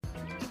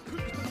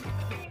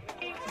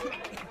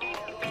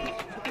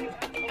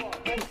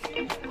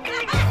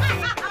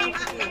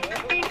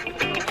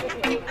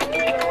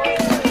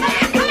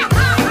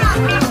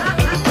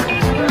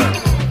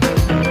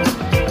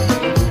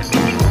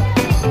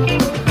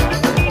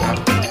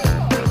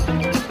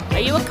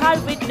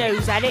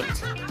snooze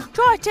addict.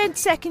 Try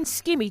 10-second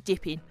skimmy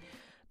dipping.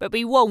 But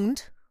be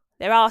warned,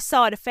 there are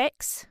side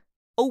effects.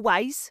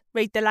 Always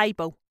read the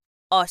label.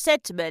 I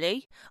said to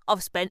Millie,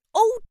 I've spent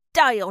all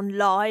day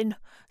online.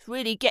 It's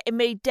really getting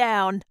me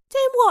down.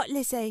 Doing what,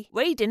 Lizzie?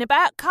 Reading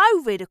about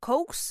COVID, of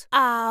course.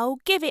 Oh,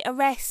 give it a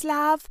rest,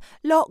 love.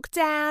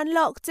 Lockdown,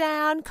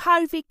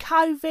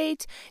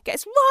 COVID.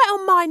 Gets right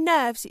on my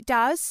nerves, it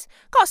does.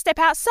 Got to step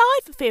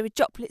outside for fear of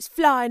droplets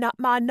flying up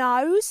my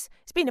nose.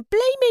 It's been a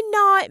bleeming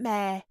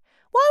nightmare.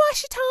 Why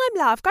waste your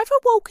time, love? Go for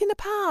a walk in the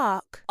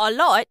park. I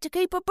like to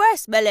keep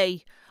abreast,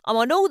 Millie. I'm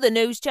on all the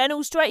news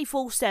channels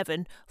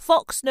 24/7.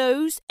 Fox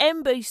News,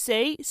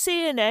 NBC,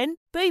 CNN,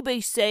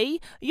 BBC,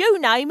 you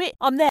name it, I'm there.